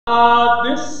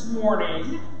This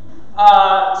morning,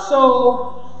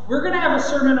 so we're going to have a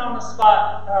sermon on the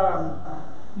spot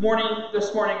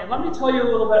this morning, and let me tell you a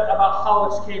little bit about how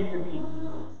this came to be.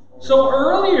 So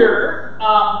earlier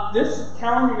this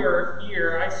calendar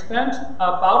year, I spent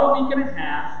about a week and a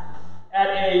half at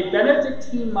a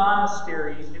Benedictine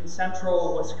monastery in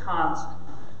central Wisconsin,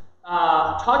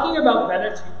 talking about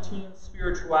Benedictine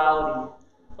spirituality.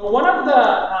 But one of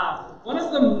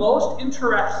the most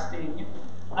interesting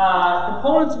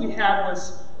components we had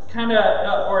was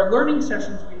or learning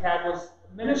sessions we had was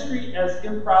ministry as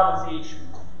improvisation.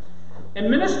 And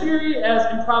ministry as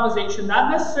improvisation, not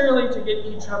necessarily to get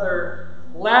each other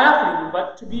laughing,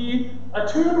 but to be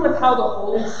attuned with how the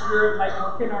Holy Spirit might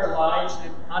work in our lives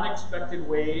in unexpected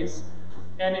ways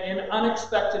and in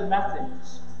unexpected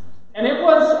methods. And it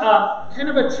was kind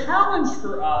of a challenge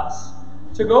for us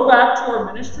to go back to our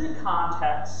ministry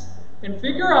context and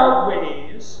figure out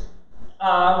ways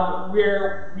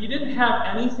where we didn't have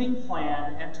anything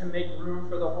planned and to make room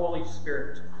for the Holy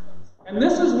Spirit. And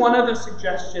this is one of the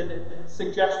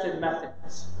suggested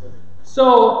methods.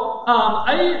 So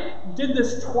I did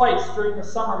this twice during the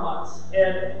summer months,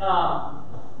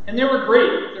 and they were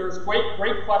great. There was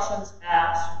great questions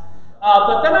asked.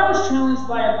 But then I was challenged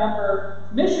by a member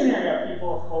missionary of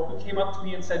People of Hope who came up to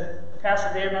me and said,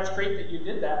 "Pastor Dan, that's great that you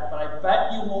did that, but I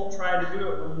bet you won't try to do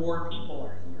it when more people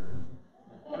are here."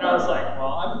 And I was like,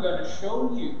 well, I'm going to show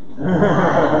you.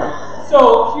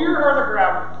 So here are the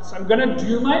ground rules. I'm going to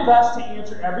do my best to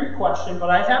answer every question, but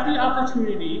I have the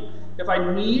opportunity, if I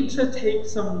need to take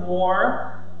some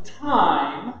more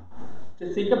time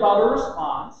to think about a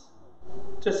response,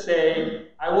 to say,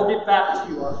 I will get back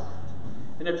to you on that.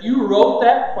 And if you wrote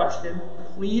that question,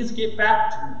 please get back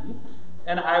to me,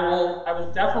 and I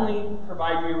will definitely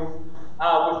provide you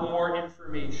with more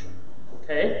information.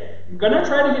 Okay? I'm going to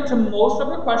try to get to most of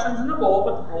the questions in the bowl,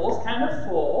 but the bowl is kind of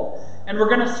full, and we're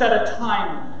going to set a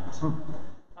time limit.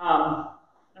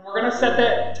 And we're going to set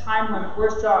that time limit.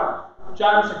 Where's John?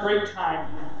 John is a great time.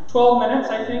 12 minutes,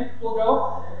 I think, we'll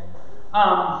go.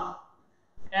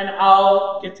 And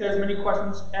I'll get to as many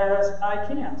questions as I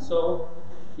can. So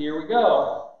here we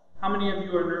go. How many of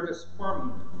you are nervous for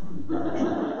me?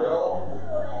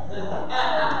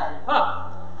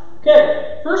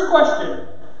 Okay, first question.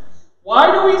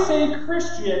 Why do we say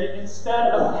Christian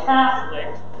instead of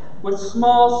Catholic with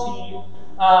small c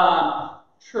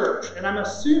church? And I'm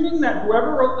assuming that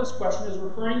whoever wrote this question is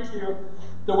referring to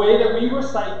the way that we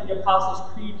recite the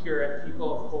Apostles' Creed here at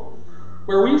People of Hope,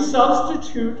 where we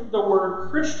substitute the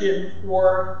word Christian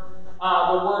for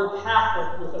the word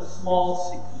Catholic with a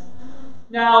small c.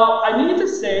 Now, I need to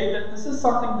say that this is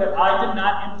something that I did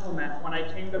not implement when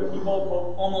I came to People of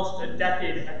Hope almost a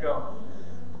decade ago.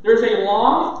 There's a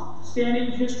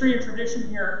long-standing history and tradition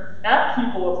here at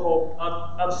People of Hope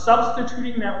of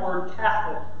substituting that word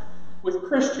Catholic with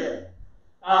Christian.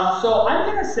 So I'm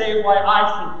going to say why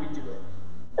I think we do it.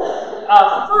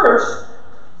 First,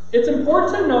 it's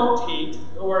important to note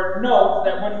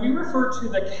that when we refer to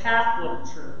the Catholic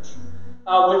Church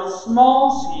with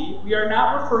small c, we are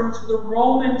not referring to the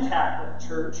Roman Catholic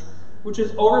Church, which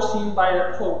is overseen by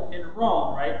the Pope in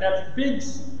Rome, right? That's big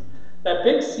C. That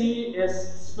big C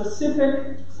is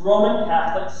specific Roman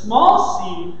Catholic. Small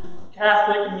c,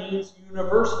 Catholic, means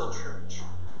universal church,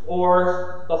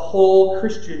 or the whole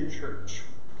Christian church.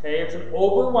 Okay, it's an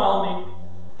overwhelming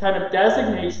kind of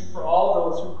designation for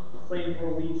all those who claim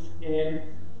belief in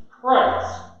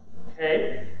Christ.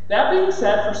 Okay, that being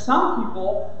said, for some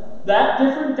people, that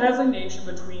different designation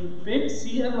between big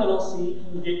C and little c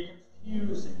can get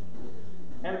confusing.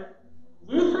 And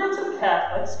Lutherans and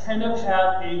Catholics kind of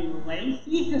have a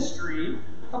lengthy history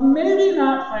of maybe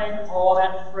not playing all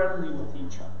that friendly with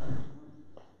each other.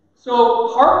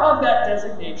 So part of that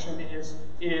designation is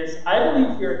I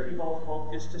believe here at People of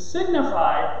Hope, is to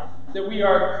signify that we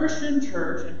are a Christian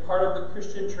church and part of the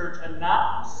Christian church and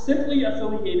not simply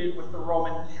affiliated with the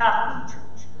Roman Catholic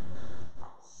Church.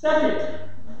 Second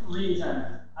reason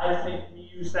I think we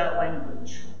use that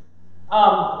language.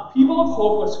 People of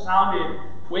Hope was founded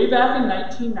way back in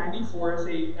 1994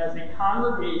 as a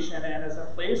congregation and as a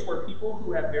place where people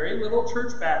who have very little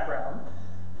church background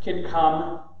can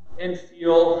come and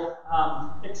feel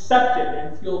accepted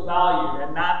and feel valued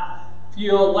and not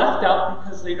feel left out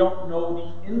because they don't know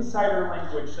the insider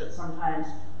language that sometimes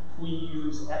we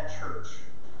use at church.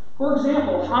 For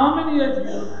example, how many of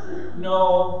you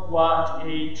know what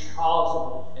a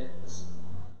chasuble is?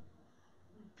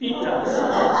 Pete does.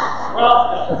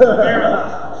 Ralph does. Mary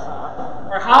does.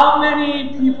 Or how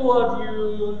many people of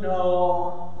you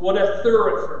know what a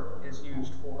thurifer is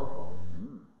used for?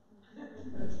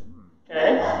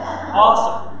 Okay,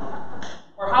 awesome.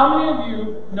 Or how how many of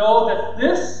you know that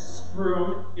this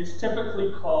room is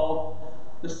typically called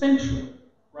the sanctuary,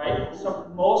 right? So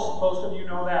most of you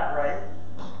know that, right?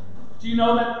 Do you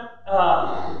know that?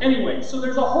 Anyway, so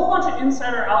there's a whole bunch of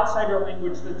insider outsider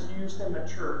language that's used in the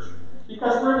church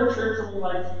because we're in the church and we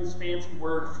like to use fancy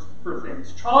words for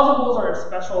things. Chasubles are a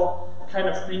special kind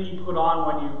of thing you put on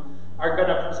when you are going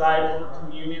to preside over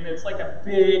communion. It's like a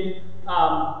big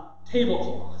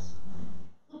tablecloth.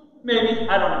 Maybe,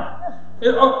 I don't know.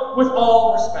 With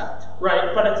all respect,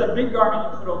 right? But it's a big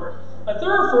garment you put over. A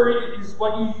thurifer is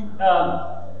what you,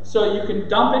 so you can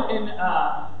dump it in,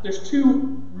 there's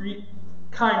two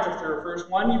kinds of thurifers.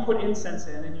 One you put incense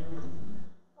in and you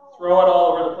throw it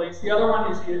all over the place. The other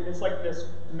one is it's like this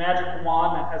magic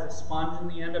wand that has a sponge in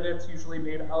the end of it. It's usually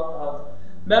made out of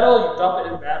metal. You dump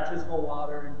it in baptismal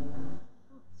water and you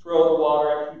throw the water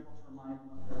at people to remind them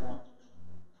of their baptism.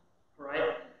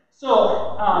 Right?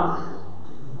 So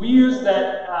we use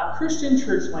that Christian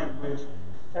church language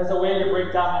as a way to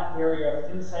break down that barrier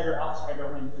of insider-outsider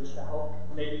language to help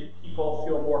make people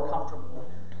feel more comfortable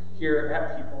here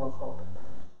at People of Hope.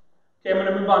 Okay, I'm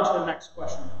going to move on to the next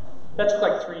question. That took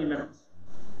like 3 minutes.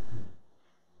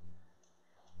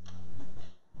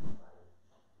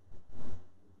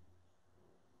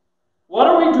 What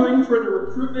are we doing for the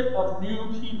recruitment of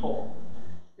new people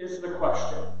is the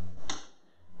question.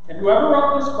 And whoever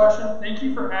wrote this question, thank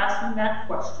you for asking that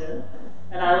question.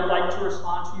 And I would like to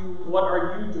respond to you, what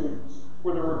are you doing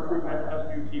for the recruitment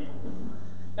of new people?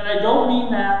 And I don't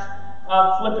mean that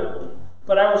flippantly,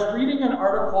 but I was reading an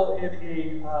article in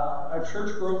a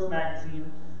church growth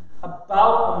magazine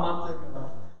about a month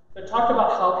ago that talked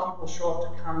about how people show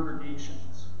up to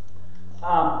congregations.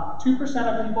 2%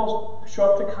 of people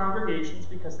show up to congregations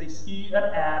because they see an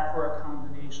ad for a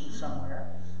congregation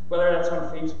somewhere, whether that's on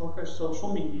Facebook or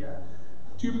social media.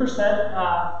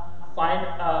 2% find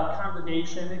a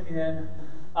congregation in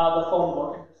the phone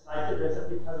book and decide to visit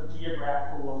because of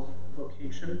geographical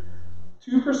location.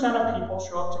 2% of people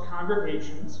show up to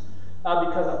congregations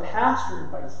because a pastor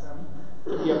invites them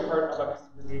to be a part of a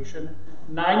congregation.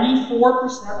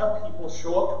 94% of people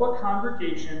show up to a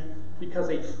congregation because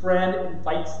a friend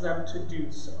invites them to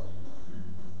do so.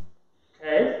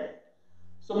 Okay?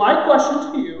 So my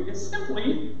question to you is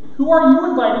simply, who are you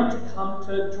inviting to come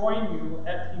to join you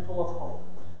at People of Hope?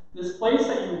 This place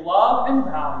that you love and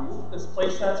value, this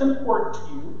place that's important to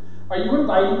you, are you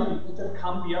inviting people to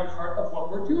come be a part of what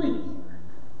we're doing here?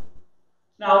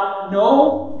 Now,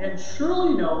 know and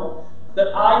surely know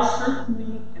that I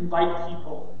certainly invite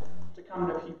people to come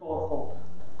to People of Hope.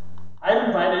 I've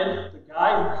invited the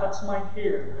guy who cuts my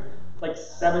hair like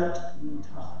 17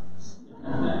 times.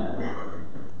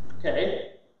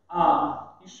 Okay?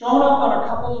 He's shown up on a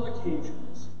couple of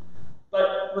occasions.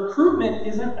 But recruitment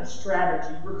isn't a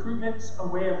strategy. Recruitment's a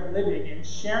way of living and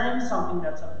sharing something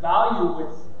that's of value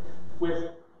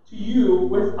to you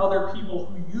with other people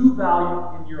who you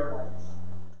value in your life.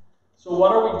 So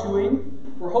what are we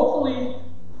doing? We're hopefully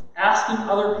asking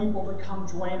other people to come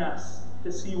join us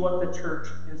to see what the church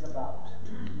is about.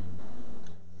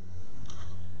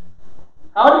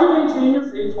 How do you maintain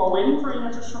your faith while waiting for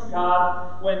answers from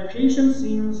God when patience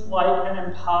seems like an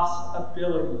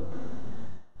impossibility?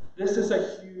 This is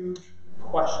a huge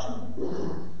question.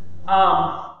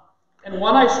 And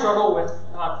one I struggle with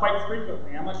quite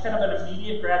frequently. I'm a kind of an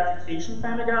immediate gratification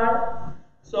kind of guy.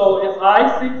 So if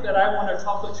I think that I want a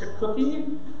chocolate chip cookie,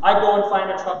 I go and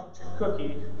find a chocolate chip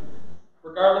cookie,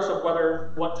 regardless of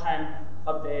what time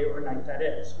of day or night that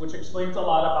is, which explains a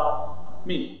lot about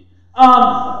me.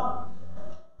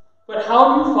 But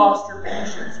how do you foster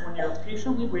patience when you're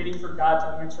patiently waiting for God to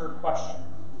answer a question?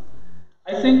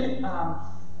 I think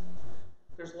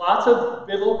there's lots of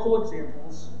biblical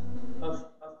examples of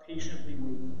patiently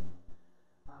waiting.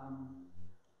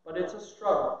 But it's a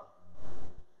struggle.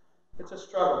 It's a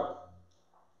struggle.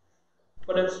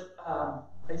 But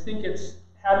I think it's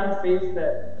having faith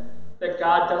that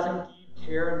God does indeed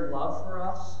care and love for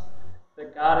us,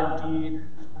 that God indeed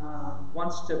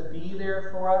wants to be there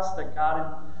for us, that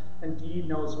God indeed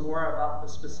knows more about the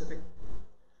specific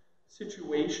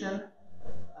situation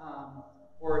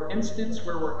or instance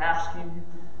where we're asking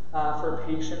for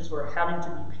patience or having to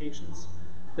be patient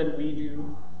than we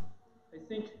do. I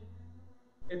think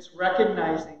it's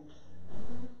recognizing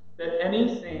that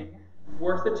anything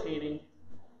worth attaining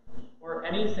or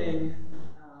anything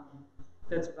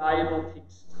that's valuable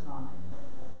takes time.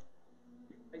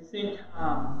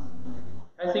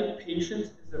 I think patience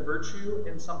is a virtue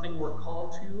and something we're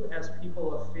called to as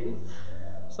people of faith,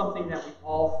 something that we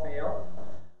all fail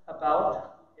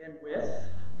about and with,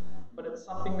 but it's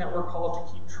something that we're called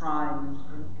to keep trying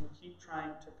and keep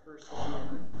trying to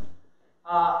persevere.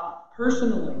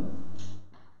 Personally,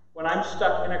 when I'm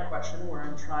stuck in a question where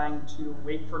I'm trying to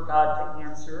wait for God to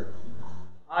answer,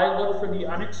 I look for the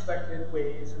unexpected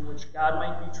ways in which God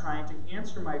might be trying to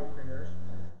answer my prayer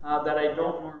that I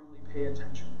don't normally pay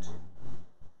attention to.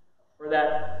 Or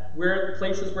that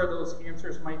places where those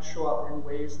answers might show up in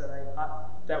ways that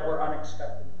were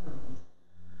unexpected for me.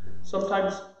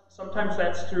 Sometimes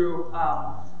that's through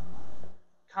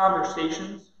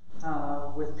conversations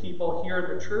with people here at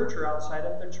the church or outside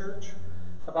of the church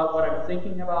about what I'm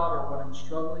thinking about or what I'm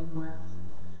struggling with.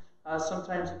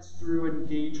 Sometimes it's through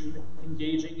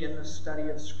engaging in the study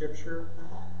of Scripture.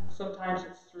 Sometimes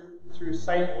it's through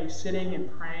silently sitting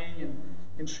and praying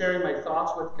and sharing my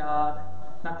thoughts with God.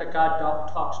 Not that God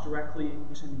talks directly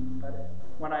to me, but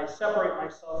when I separate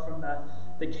myself from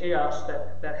the chaos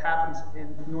that happens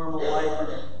in normal life,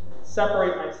 and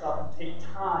separate myself and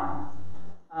take time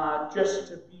just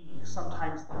to be,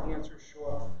 sometimes the answers show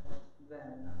up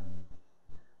then.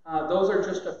 Those are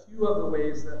just a few of the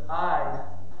ways that I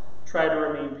try to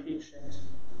remain patient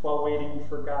while waiting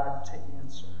for God to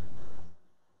answer.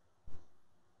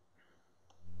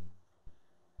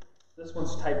 This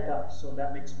one's typed up, so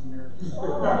that makes me nervous.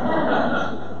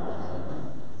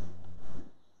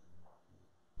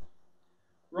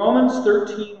 Romans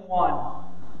 13:1.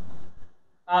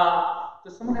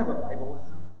 Does someone have a Bible with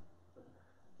them?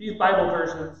 These Bible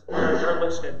versions are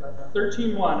listed, but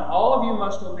 13:1. All of you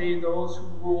must obey those who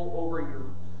rule over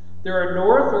you. There are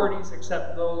no authorities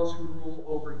except those who rule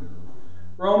over you.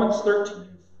 Romans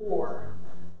 13:4.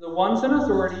 The ones in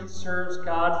authority serves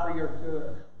God for your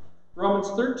good. Romans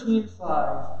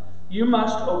 13:5. You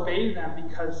must obey them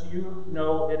because you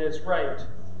know it is right.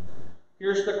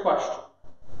 Here's the question.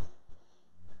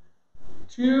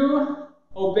 To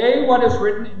obey what is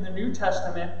written in the New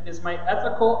Testament is my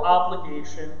ethical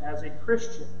obligation as a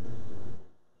Christian.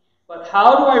 But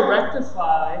how do I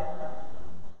rectify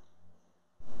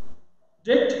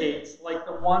dictates like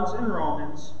the ones in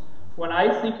Romans when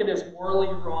I think it is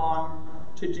morally wrong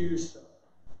to do so?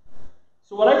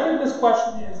 So what I think this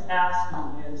question is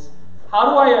asking is, how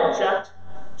do I object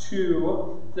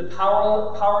to the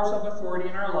powers of authority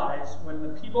in our lives when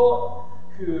the people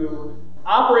who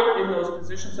operate in those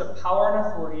positions of power and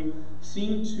authority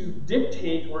seem to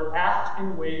dictate or act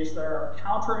in ways that are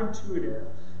counterintuitive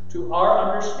to our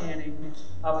understanding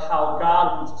of how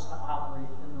God wants us to operate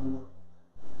in the world?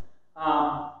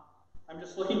 I'm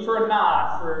just looking for a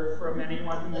nod from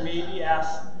anyone who maybe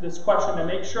asked this question to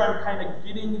make sure I'm kind of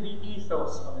getting the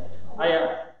ethos of it. I am,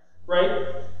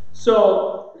 right?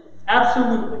 So,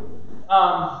 absolutely.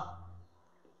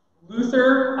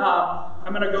 Luther,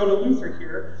 I'm going to go to Luther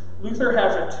here. Luther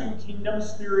has a two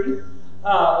kingdoms theory,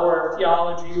 or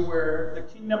theology, where the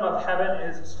kingdom of heaven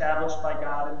is established by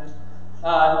God, and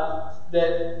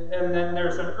then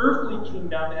there's an earthly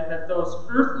kingdom, and that those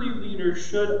earthly leaders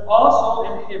should also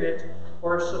inhibit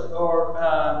or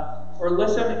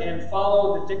listen and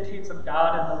follow the dictates of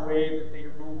God in the way that they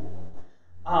rule.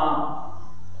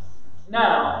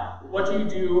 Now, what do you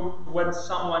do when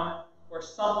someone or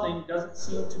something doesn't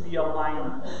seem to be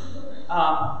aligned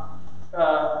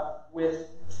with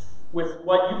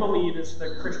what you believe is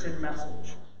the Christian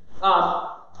message?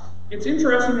 It's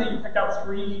interesting that you picked out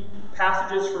three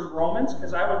passages from Romans,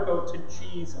 because I would go to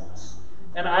Jesus.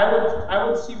 And I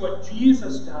would see what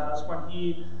Jesus does when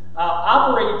he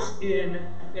operates in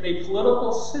a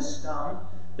political system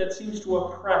that seems to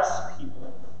oppress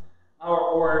people,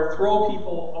 or throw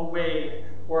people away,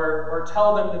 or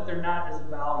tell them that they're not as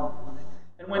valued.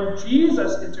 And when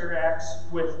Jesus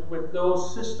interacts with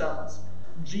those systems,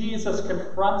 Jesus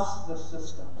confronts the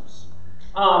systems.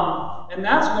 And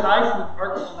that's what I think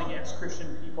our calling as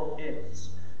Christian people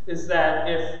is that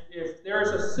if there's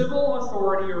a civil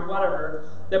authority or whatever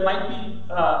that might be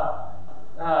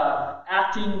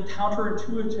acting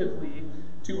counterintuitively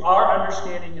to our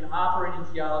understanding and operating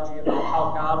theology about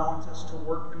how God wants us to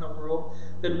work in the world,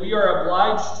 then we are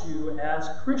obliged to, as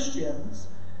Christians,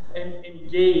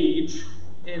 engage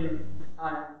in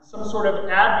some sort of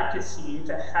advocacy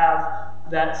to have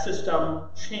that system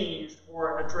changed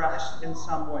or addressed in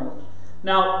some way.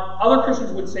 Now, other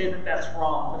Christians would say that that's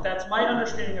wrong, but that's my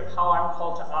understanding of how I'm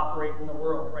called to operate in the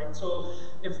world, right? So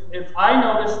if I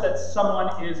notice that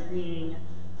someone is being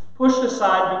pushed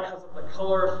aside because of the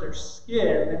color of their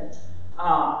skin,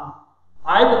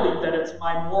 I believe that it's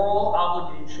my moral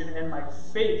obligation and my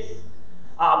faith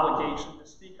obligation to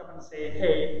speak up and say,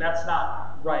 hey, that's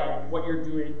not right. What you're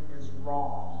doing is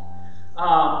wrong.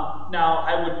 Now,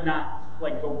 I would not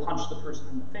go punch the person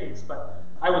in the face, but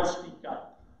I would speak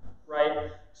up, right?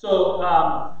 So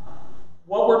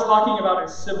what we're talking about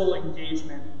is civil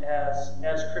engagement as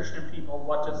Christian people.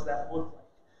 What does that look like?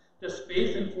 Does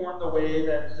faith inform the way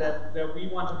that we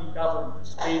want to be governed?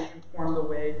 Does faith inform the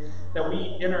way that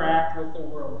we interact with the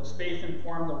world? Does faith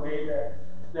inform the way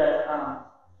that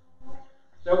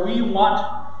we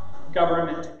want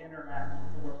government to interact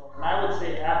with the world? And I would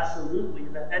say absolutely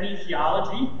that any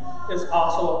theology is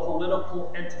also a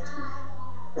political entity.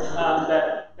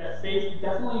 That faith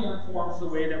definitely informs the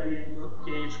way that we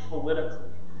engage politically.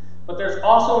 But there's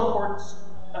also importance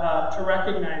to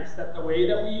recognize that the way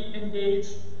that we engage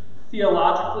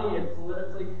theologically and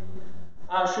politically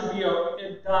should be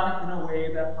done in a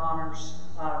way that honors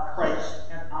Christ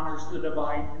and honors the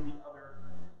divine in the other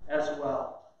as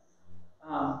well.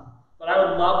 But I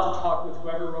would love to talk with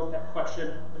whoever wrote that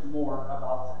question more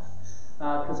about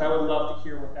that, because I would love to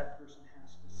hear what that person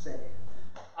has to say.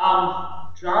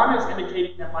 John is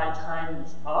indicating that my time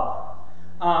is up.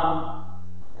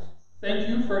 Thank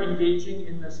you for engaging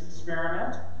in this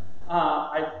experiment.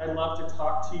 I'd love to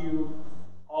talk to you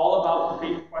all about the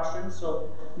faith questions,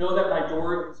 so know that my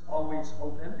door is always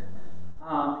open.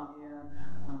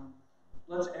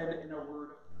 Let's end in a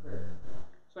word of prayer.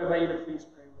 So I invite you to please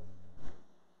pray with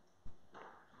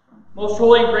me. Most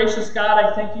holy and gracious God,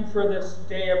 I thank you for this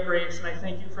day of grace, and I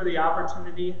thank you for the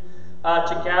opportunity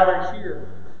to gather here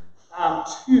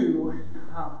to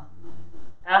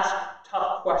ask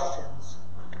tough questions.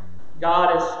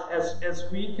 God, as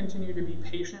we continue to be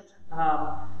patient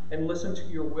and listen to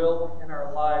your will in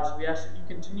our lives, we ask that you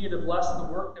continue to bless the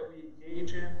work that we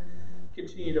engage in,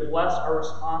 continue to bless our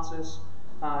responses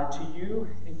to you,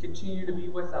 and continue to be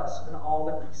with us in all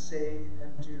that we say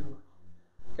and do.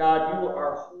 God, you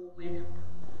are holy, and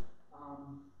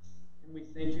we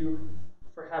thank you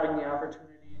for having the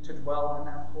opportunity to dwell in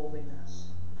that holiness.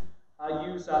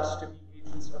 Use us to be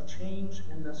agents of change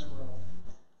in this world.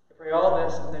 I pray all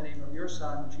this in the name of your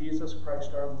Son, Jesus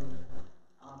Christ our Lord.